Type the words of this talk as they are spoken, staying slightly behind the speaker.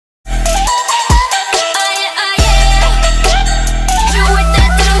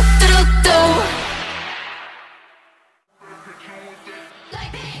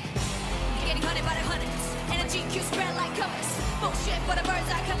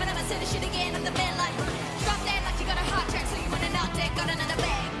say the shit again on the bed like drop dead like you got a heart attack, so you wanna knock dead, got another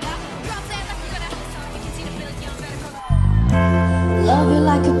bag. Drop dead like you got a house on, you can see the feeling, you better come. Love you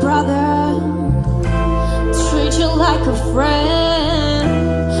like a brother, treat you like a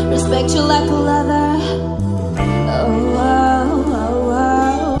friend, respect you like a lover. Oh, oh, oh,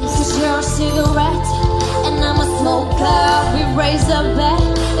 oh. Cause you're a cigarette and I'm a smoker. We raise a bet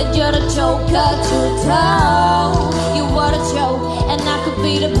and you're the joker to toe. You are the joke and I could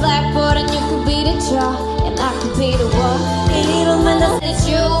be the blackboard and you could be the jaw and I could be the one. Little man, it's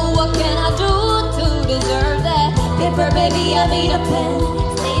you. What can I do to deserve that? Paper, baby, I need a pen.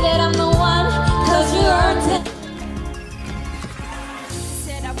 Say that I'm the one, cause you earned it.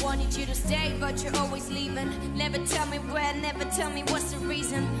 Said I wanted you to stay, but you're always leaving. Never tell me where, never tell me what's the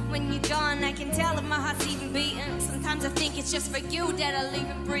reason. When you're gone, I can tell if my heart's even beating. Sometimes I think it's just for you that I'll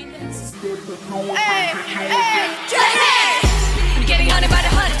even breathe. Hey, hey, Jennie! I'm getting haunted by the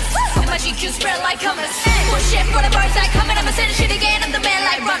hundreds. My GQ spread like hummus. Bullshit for the birds that coming. I'ma say the shit again, I'm the man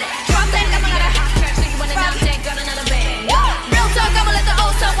like running. Drop that, I'm gonna hot track, so you wanna know that got another bang. Real talk, I'ma let the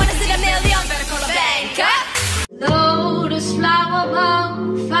old song wanna see the million. Better call a bank up. Lotus flower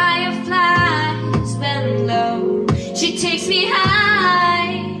blow, fireflies bend low. She takes me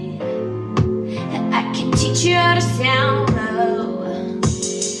high. I can teach you how to sound low.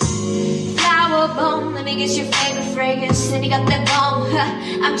 Flower bone, let me get your favorite fragrance. And you got that bone,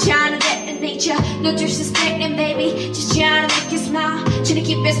 I'm trying to detonate ya. No disrespecting, baby, just trying to make you smile. Trying to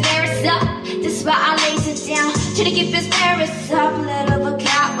keep your spirits up, that's why I lays it down. Trying to keep your spirits up, let her look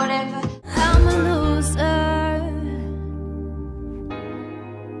out, whatever. I'm a loser,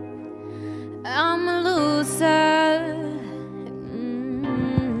 I'm a loser.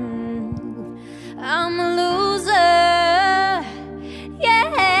 I'm a loser.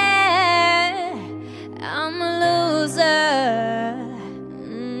 Yeah, I'm a loser.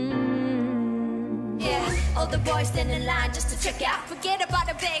 Yeah, all the boys stand in line just to check out. Forget about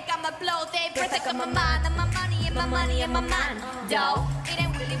the bag, I'ma blow, they perfect on my mind. And my money and my money and my mind. Though, it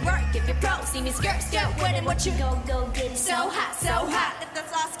ain't really work if you're pro. See me skirt, winning what you go get it. So hot, let the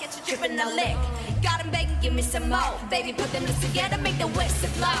sauce get you dripping a lick. Got 'em begging, give me some more. Baby, put them lips together, make the whistle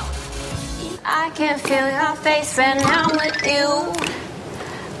blow. I can feel your face when I'm with you,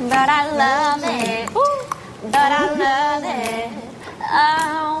 but I love it, but I love it.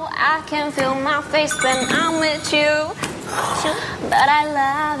 Oh, I can feel my face when I'm with you, but I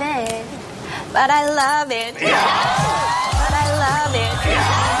love it, but I love it, but I love it.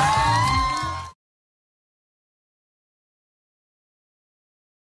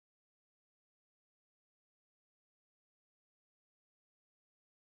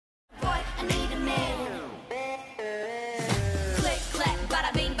 I need a man. Click, clack,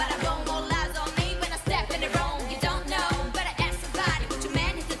 bada bing, bada boom. All eyes on me when I step in the room. You don't know, better ask somebody. What your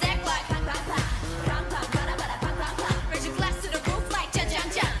man hit the deck like pang, pang, pang. Pang, pang, bada, bada, pang, pang, pang. Raise your glass to the roof like jump, jump,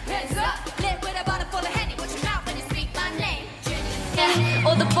 jump. Hands up, lit with a bottle full of Henny. Watch your mouth when you speak my name. Yeah,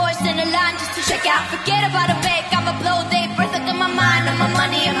 all the boys in the line just to check out. Forget about a bag, I'ma blow they breath up in my mind. On my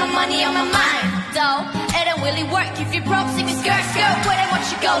money, on my money, on my mind. Though, it don't really work if you broke. See me skirt, where they want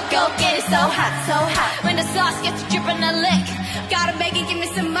you go get it. So hot, so hot. When the sauce gets you dripping a lick, gotta beg and give me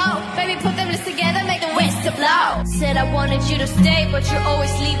some more. Baby, put them lips together, make the winds to blow. Said I wanted you to stay, but you're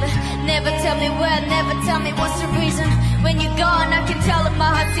always leaving. Never tell me where, never tell me what's the reason. When you're gone, I can tell if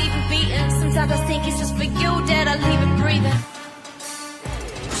my heart's even beating. Sometimes I think it's just for you that I leave it breathing.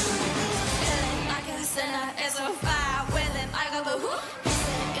 Like a sinner is a fire with him. I go, he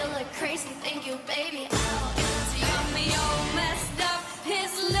said you look crazy, thank you, baby. Me all messed up.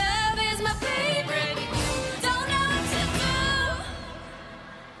 His love is my favorite. Don't know what to do.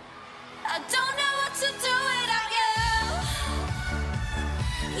 I don't know what to do without you.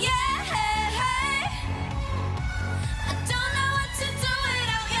 Yeah.